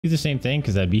Do the same thing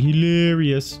because that'd be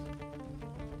hilarious.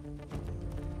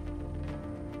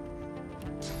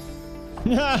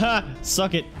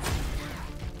 Suck it.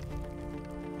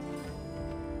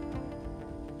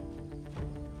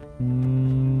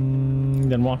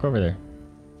 Then walk over there.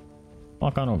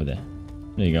 Walk on over there.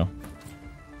 There you go.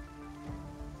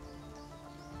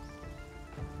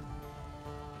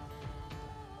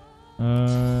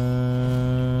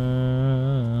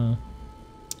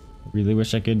 Really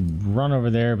wish I could run over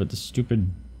there, but the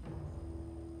stupid...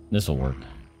 This'll work.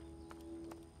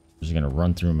 I'm just gonna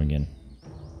run through them again.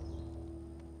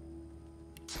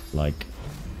 Like...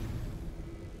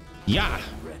 Yeah!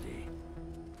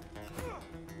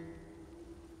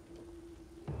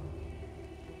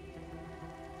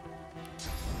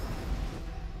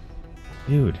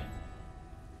 Dude.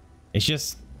 It's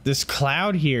just this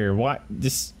cloud here. What?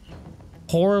 This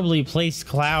horribly placed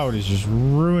cloud is just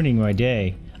ruining my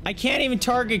day. I can't even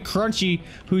target Crunchy,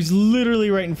 who's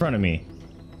literally right in front of me.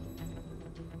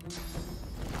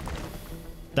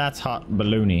 That's hot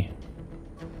balloony.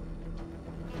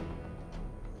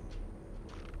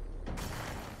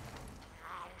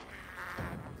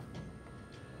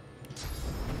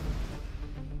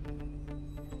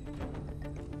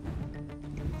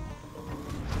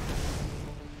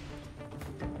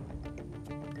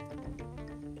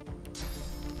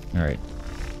 All right,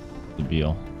 the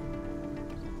deal.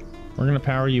 We're gonna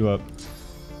power you up.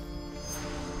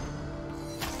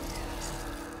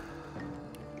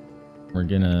 We're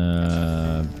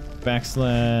gonna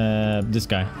backslap this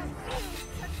guy.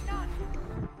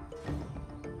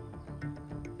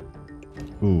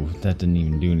 Ooh, that didn't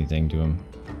even do anything to him.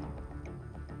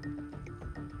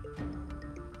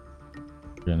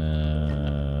 We're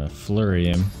gonna flurry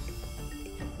him.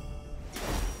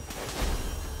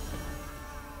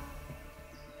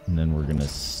 And then we're gonna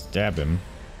stab him.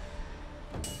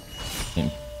 And...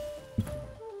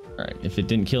 Alright, if it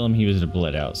didn't kill him, he was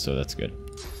bled out, so that's good.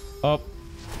 Up.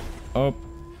 Up.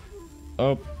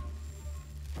 Up.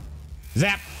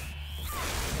 Zap!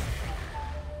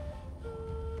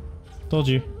 Told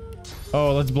you.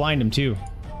 Oh, let's blind him too.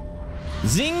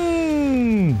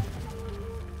 Zing!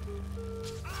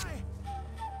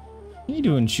 What are you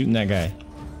doing shooting that guy?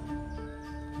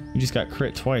 You just got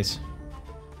crit twice.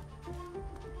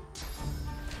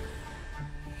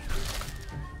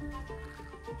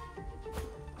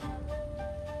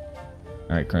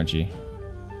 Alright, Crunchy.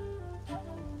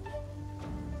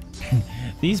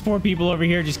 These poor people over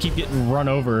here just keep getting run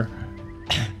over.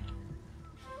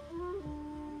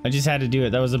 I just had to do it.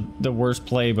 That was the worst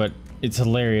play, but it's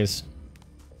hilarious.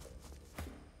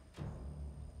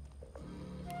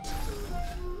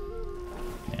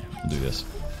 Yeah, we'll do this.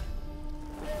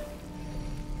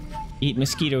 Eat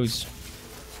mosquitoes.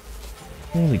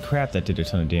 Holy crap, that did a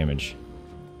ton of damage.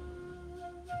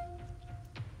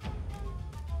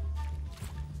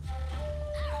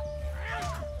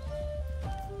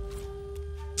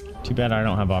 Too bad I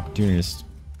don't have opportunities.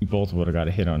 We both would have got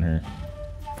a hit on her.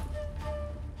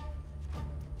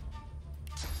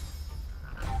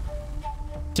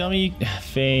 Tell me,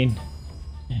 Fane,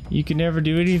 you can never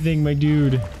do anything, my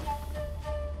dude.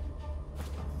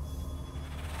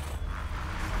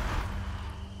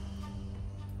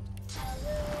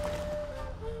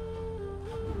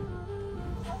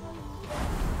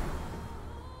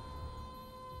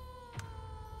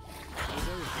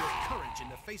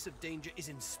 Of danger is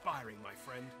inspiring, my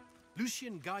friend.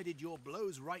 Lucian guided your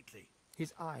blows rightly.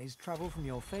 His eyes travel from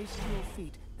your face to your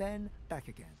feet, then back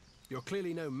again. You're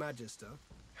clearly no magister.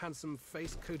 Handsome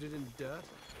face coated in dirt,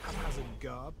 haphazard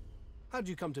garb. How'd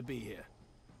you come to be here?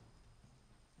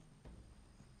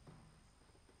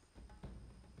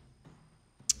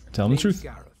 Tell him the truth.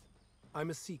 Gareth. I'm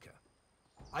a seeker.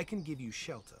 I can give you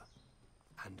shelter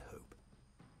and hope.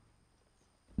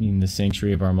 You mean the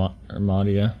Sanctuary of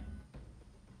Armadia?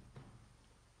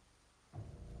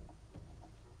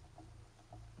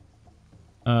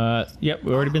 Yep,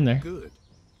 we've already been there. Good.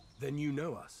 Then you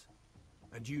know us.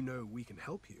 And you know we can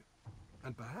help you.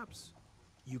 And perhaps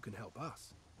you can help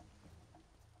us.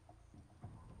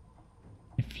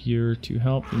 If you're to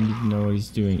help, then you know what he's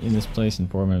doing in this place.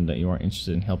 Inform him that you aren't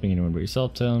interested in helping anyone but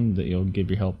yourself. Tell him that you'll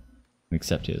give your help and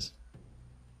accept his.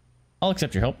 I'll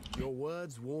accept your help. Your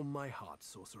words warm my heart,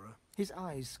 sorcerer. His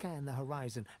eyes scan the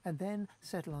horizon and then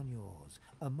settle on yours.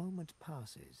 A moment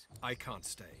passes. I can't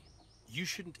stay. You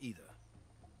shouldn't either.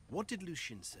 What did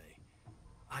Lucian say?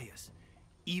 Ah yes,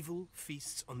 evil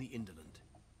feasts on the indolent.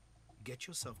 Get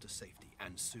yourself to safety,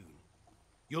 and soon.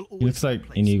 You'll always He looks like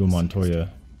Inigo Montoya.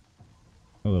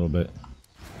 A little bit.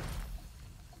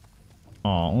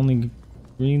 Aw, only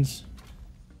greens?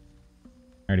 I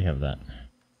already have that.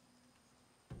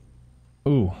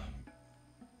 Ooh.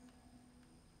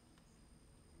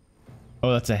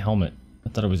 Oh, that's a helmet. I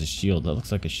thought it was a shield. That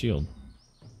looks like a shield.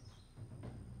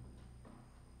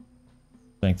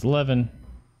 Strength 11.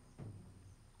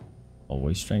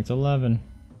 Always strength 11.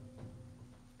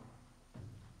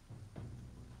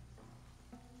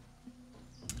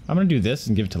 I'm gonna do this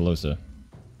and give it to Losa.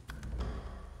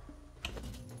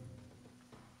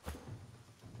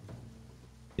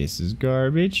 This is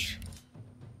garbage.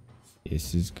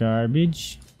 This is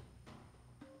garbage.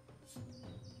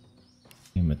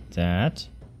 Same with that.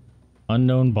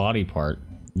 Unknown body part.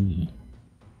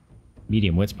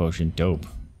 Medium wits potion. Dope.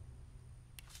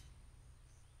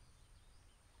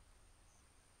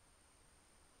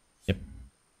 Yep.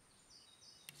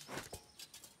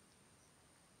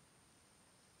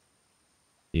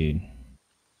 Dude.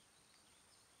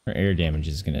 Our air damage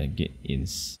is gonna get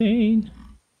insane.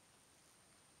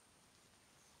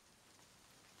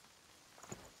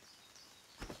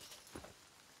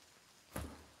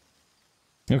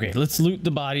 Okay, let's loot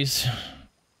the bodies.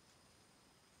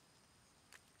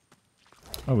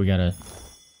 Oh, we got a...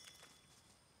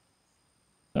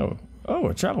 Oh,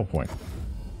 a travel point.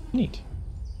 Neat.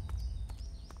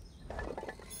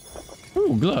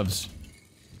 Ooh, gloves.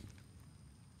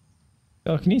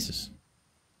 Telekinesis.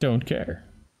 Don't care.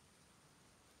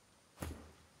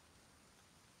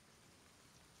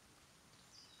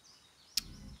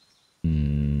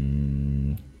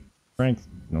 Strength.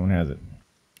 No one has it.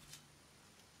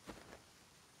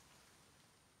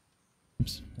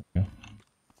 Oops. There we go.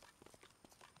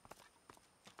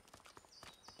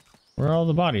 Where are all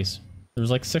the bodies? There's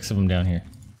like 6 of them down here.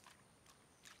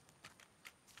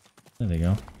 There they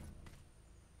go.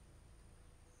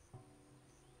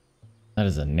 That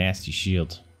is a nasty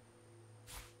shield.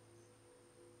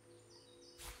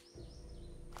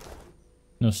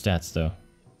 No stats though.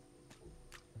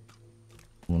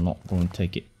 We're not going to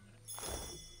take it.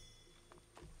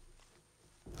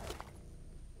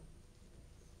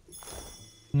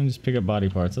 And just pick up body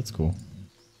parts. That's cool.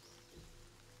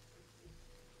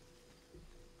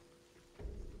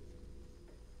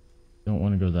 Don't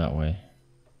want to go that way.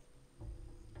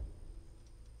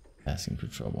 Asking for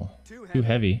trouble. Too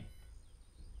heavy.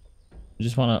 I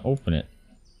just want to open it.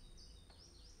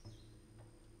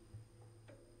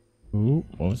 Ooh,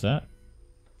 what was that?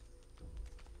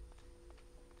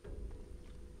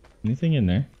 Anything in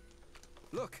there?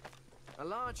 Look, a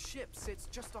large ship sits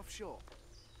just offshore.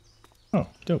 Oh,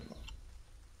 dope.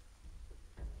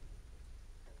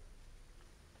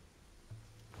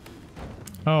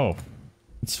 Oh,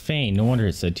 it's Fane. No wonder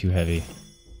it said too heavy.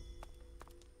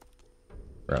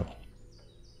 Bro.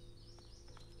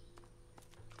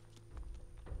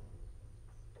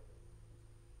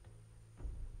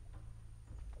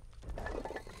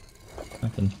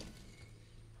 Nothing.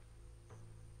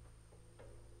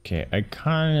 Okay, I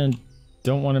kind of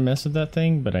don't want to mess with that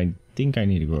thing, but I think I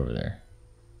need to go over there.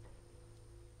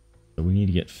 So we need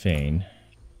to get Fane.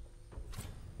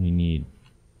 We need...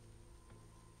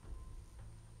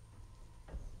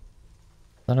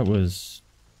 I thought it was...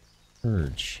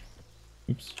 Purge.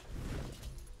 Oops.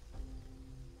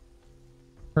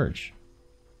 Purge.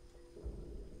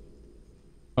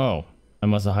 Oh, I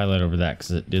must have highlighted over that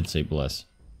because it did say bless.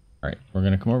 Alright, we're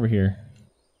gonna come over here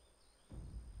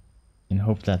and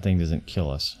hope that thing doesn't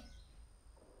kill us.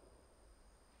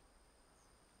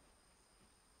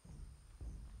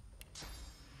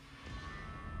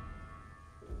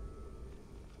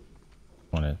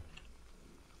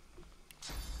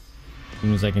 As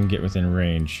soon as I can get within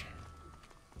range.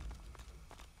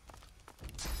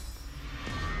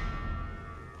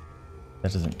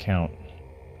 That doesn't count.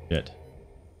 Shit.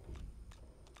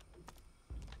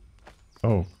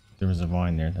 Oh, there was a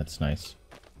vine there. That's nice.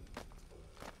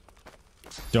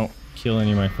 Don't kill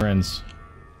any of my friends.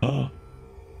 Oh.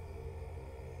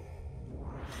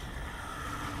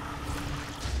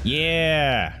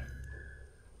 Yeah.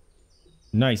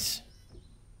 Nice.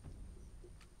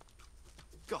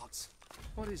 Gods,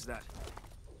 what is that?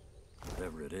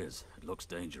 Whatever it is, it looks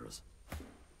dangerous.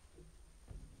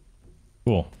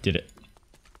 Cool, did it.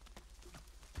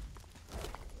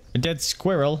 A dead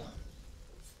squirrel.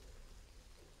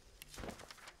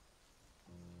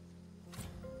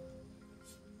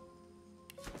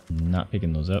 Not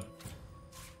picking those up.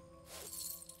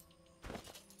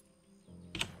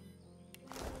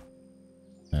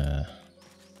 I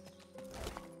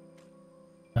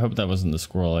hope that wasn't the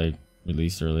squirrel I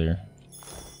released earlier.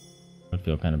 I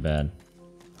feel kind of bad.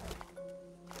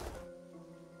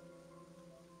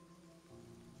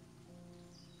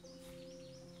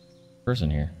 Person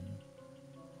here.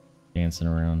 Dancing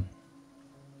around.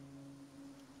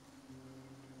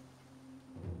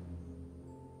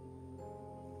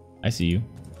 I see you.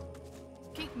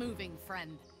 Keep moving,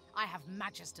 friend. I have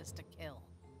magisters to kill.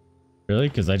 Really?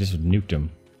 Because I just nuked him.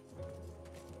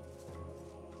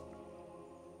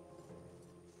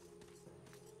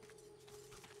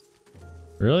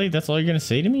 Really? That's all you're gonna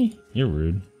say to me? You're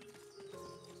rude.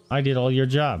 I did all your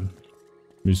job.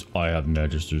 Miss, I have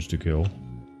magisters to kill.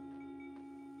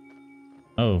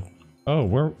 Oh.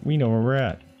 Oh, we know where we're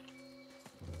at.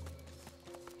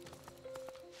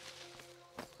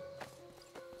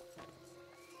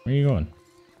 Where are you going?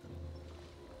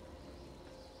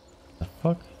 The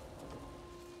fuck?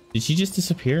 Did she just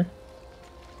disappear?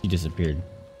 She disappeared.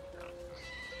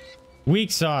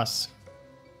 Weak sauce.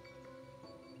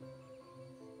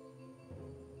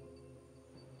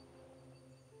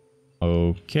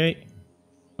 Okay.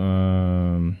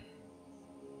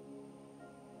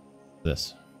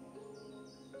 This.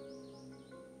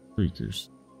 Freakers.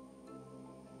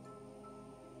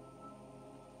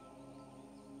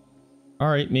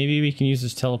 Alright, maybe we can use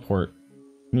this teleport.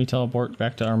 Can we teleport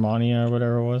back to Armania or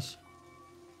whatever it was?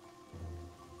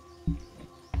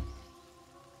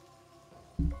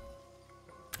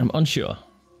 I'm unsure.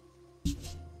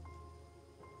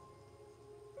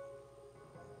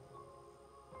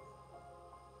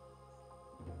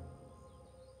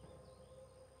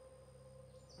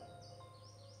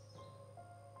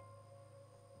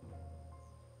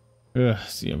 Ugh,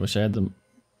 see, I wish I had the...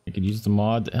 I could use the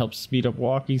mod that helps speed up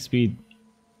walking speed.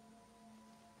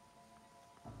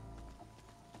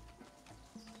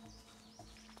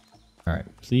 Alright,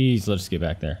 please let us get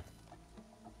back there.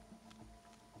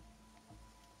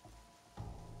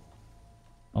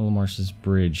 Alamar's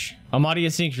bridge.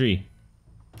 Amadia Sanctuary.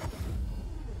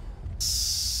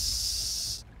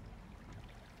 It's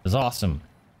awesome.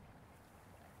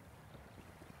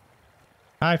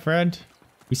 Hi, friend.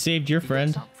 We saved your friend.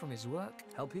 He gets up from his work.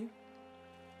 Help you?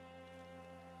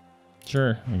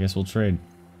 Sure, I guess we'll trade.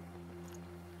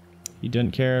 He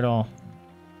didn't care at all.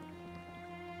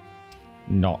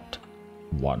 Not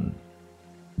one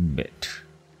bit.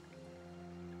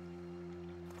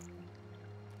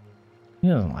 He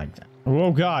doesn't like that.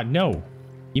 Oh god, no!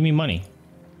 Give me money.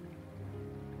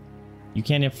 You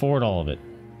can't afford all of it.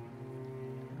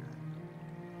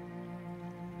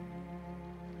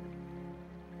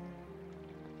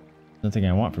 Nothing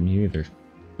I want from you either,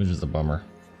 which is a bummer.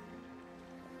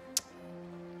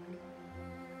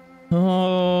 Oh,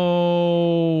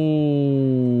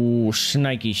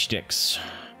 shnikey sticks.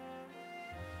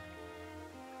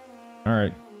 All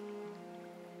right,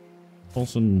 pull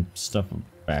some stuff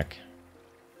back.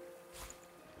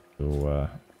 So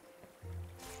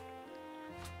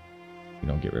you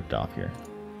don't get ripped off here.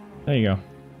 There you go.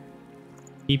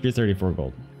 Keep your 34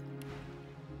 gold.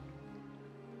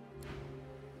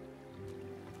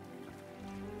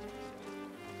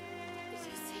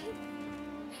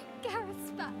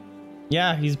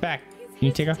 Yeah, he's back. Can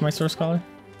you take off my source collar?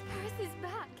 Gareth is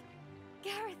back.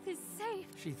 Gareth is safe.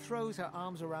 She throws her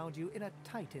arms around you in a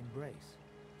tight embrace.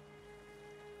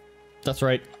 That's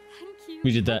right. Thank you.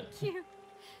 We did that. Thank you.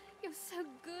 You're so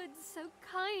good, so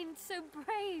kind, so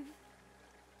brave.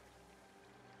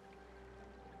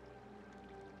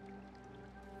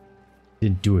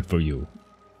 Didn't do it for you.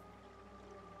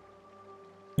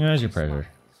 Yeah, that's your pleasure.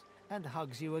 And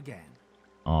hugs you again.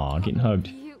 Aw, getting hugged.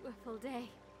 Beautiful day.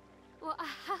 What a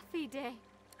happy day.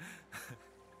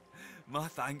 My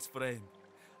thanks, friend.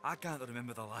 I can't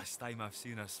remember the last time I've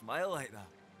seen her smile like that.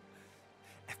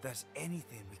 If there's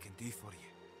anything we can do for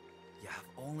you, you have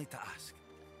only to ask.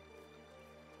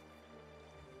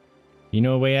 You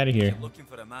know a way out of If here. you're looking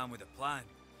for a man with a plan,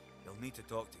 you'll need to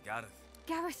talk to Gareth.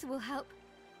 Gareth will help.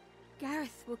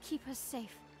 Gareth will keep us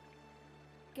safe.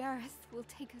 Gareth will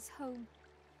take us home.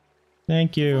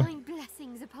 Thank you. Divine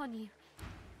blessings upon you.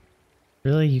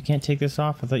 Really? You can't take this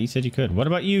off? I thought you said you could. What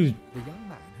about you? The young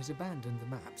man has abandoned the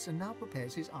maps and now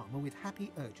prepares his armor with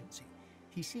happy urgency.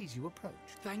 He sees you approach.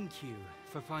 Thank you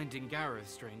for finding Gareth,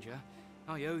 stranger.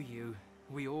 I owe you.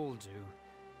 We all do.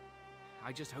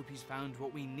 I just hope he's found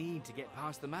what we need to get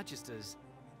past the Magisters.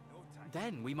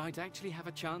 Then we might actually have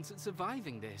a chance at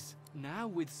surviving this. Now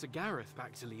with Sir Gareth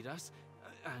back to lead us,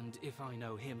 and if I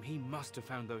know him, he must have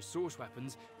found those source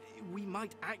weapons, we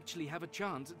might actually have a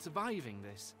chance at surviving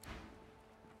this.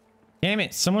 Damn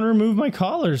it, someone remove my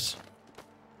collars.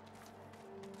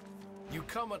 You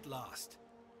come at last.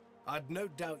 I'd no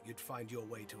doubt you'd find your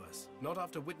way to us. Not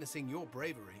after witnessing your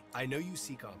bravery. I know you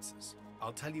seek answers.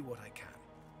 I'll tell you what I can.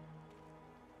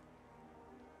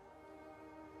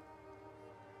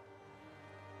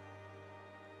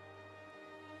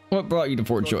 What brought you to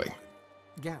Fort Joy?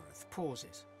 Gareth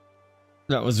pauses.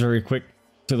 That was very quick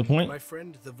to the point. My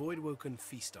friend, the Voidwoken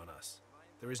feast on us.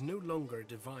 There is no longer a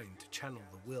divine to channel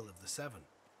the will of the seven.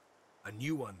 A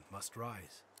new one must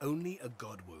rise. Only a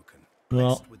god woken, Well,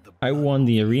 blessed with the I blood won of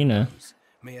the arena. heroes,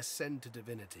 may ascend to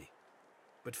divinity.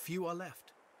 But few are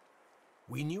left.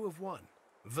 We knew of one,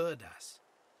 Verdas.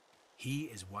 He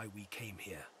is why we came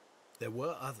here. There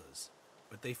were others,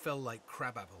 but they fell like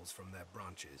crab apples from their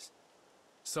branches.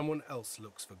 Someone else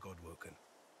looks for Godwoken,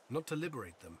 not to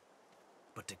liberate them,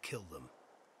 but to kill them.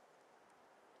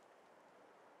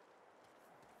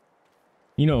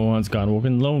 You know who wants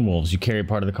Godwoken? Lone Wolves. You carry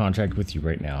part of the contract with you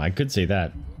right now. I could say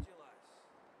that.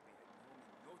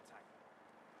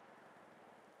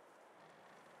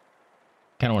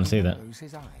 Kind of want to say that. He narrows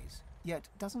his eyes, yet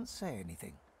doesn't say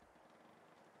anything.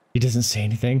 He doesn't say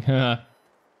anything.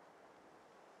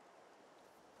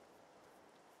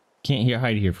 Can't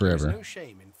hide here forever. There is no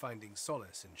shame in finding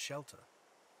solace in shelter.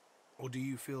 Or do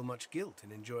you feel much guilt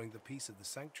in enjoying the peace of the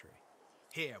sanctuary?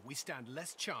 Here we stand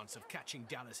less chance of catching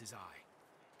Dallas's eye.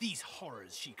 These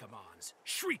horrors she commands,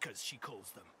 shriekers she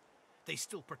calls them. They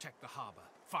still protect the harbor,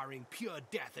 firing pure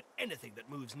death at anything that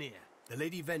moves near. The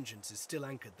Lady Vengeance is still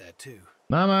anchored there too.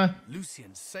 Mama!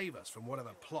 Lucian, save us from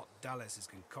whatever plot Dallas is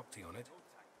concocting on it.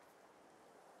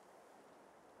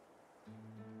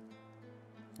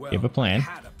 Well, You have a plan. I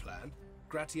had a plan.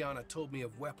 Gratiana told me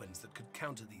of weapons that could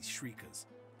counter these shriekers.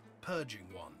 Purging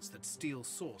wands that steal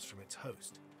source from its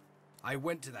host. I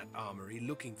went to that armory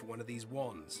looking for one of these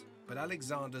wands, but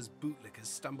Alexander's bootlickers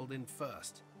stumbled in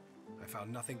first. I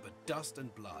found nothing but dust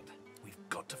and blood. We've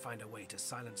got to find a way to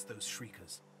silence those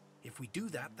shriekers. If we do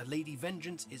that, the Lady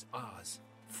Vengeance is ours.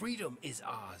 Freedom is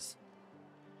ours.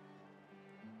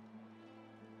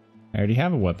 I already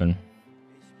have a weapon.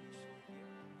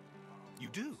 You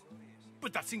do?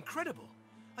 But that's incredible.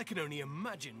 I can only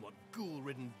imagine what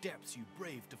ghoul-ridden depths you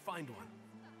braved to find one.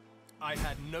 I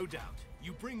had no doubt.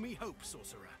 You bring me hope,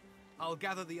 sorcerer. I'll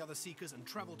gather the other seekers and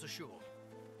travel to shore.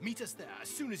 Meet us there as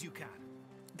soon as you can.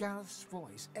 Gareth's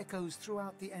voice echoes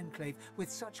throughout the enclave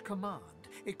with such command,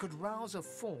 it could rouse a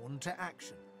fawn to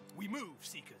action. We move,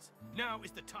 seekers. Now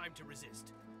is the time to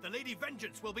resist. The Lady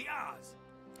Vengeance will be ours.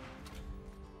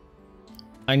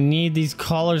 I need these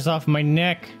collars off my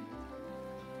neck.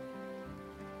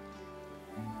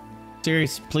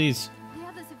 Serious, please. The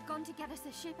others have gone to get us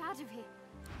a ship out of here.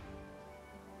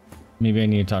 Maybe I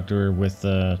need to talk to her with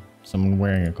someone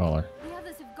wearing a collar. The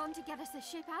others have gone to get us a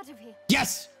ship out of here.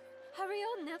 Yes! Hurry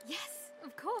on now. Yes,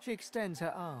 of course. She extends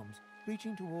her arms,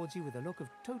 reaching towards you with a look of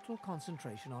total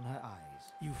concentration on her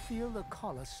eyes. You feel the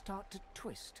collar start to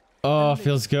twist. Oh, A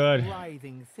feels good.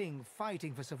 writhing thing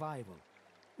fighting for survival.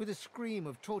 With a scream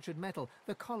of tortured metal,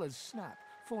 the collars snap,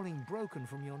 falling broken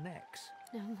from your necks.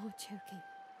 No more choking.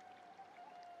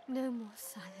 No more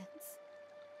silence.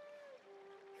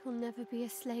 You'll never be a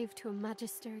slave to a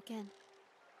magister again.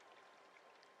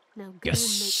 Now go Yes,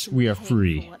 and make them we are pay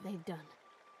free. for what they've done.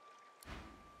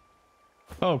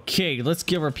 Okay, let's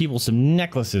give our people some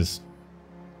necklaces.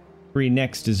 Free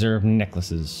necks deserve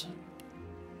necklaces.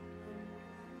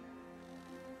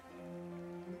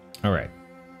 All right.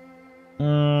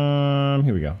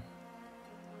 Here we go.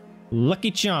 Lucky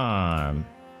charm.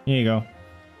 Here you go.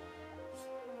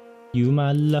 You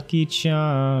my lucky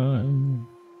charm.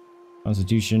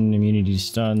 Constitution, immunity,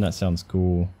 stun. That sounds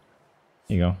cool.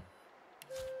 Here you go.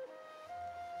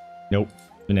 Nope.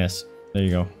 Finesse. There you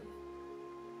go.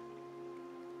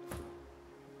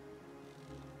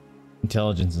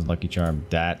 Intelligence is lucky charm.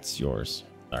 That's yours.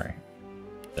 Sorry.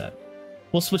 That.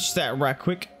 We'll switch that right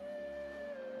quick.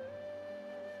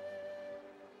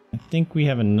 I think we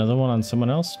have another one on someone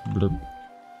else. Blurp.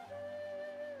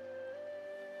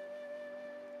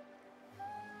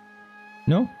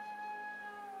 No?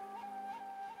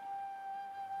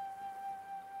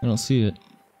 I don't see it.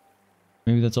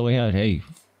 Maybe that's all we had. Hey.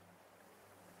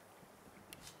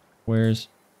 Where's?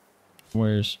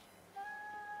 Alright.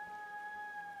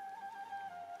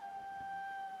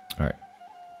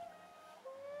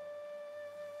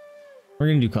 We're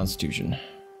gonna do Constitution.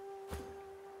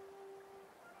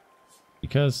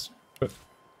 Because...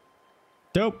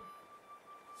 Dope!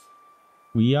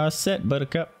 We are set,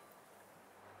 Buttercup.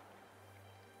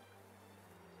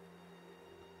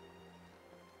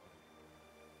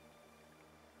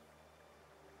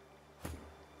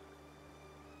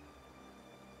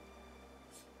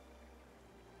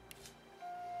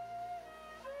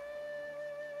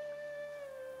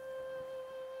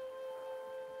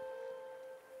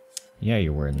 Yeah,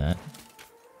 you're wearing that.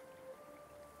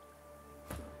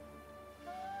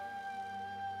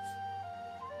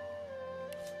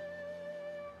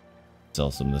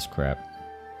 Sell some of this crap.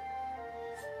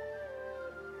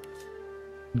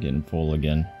 I'm getting full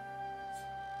again.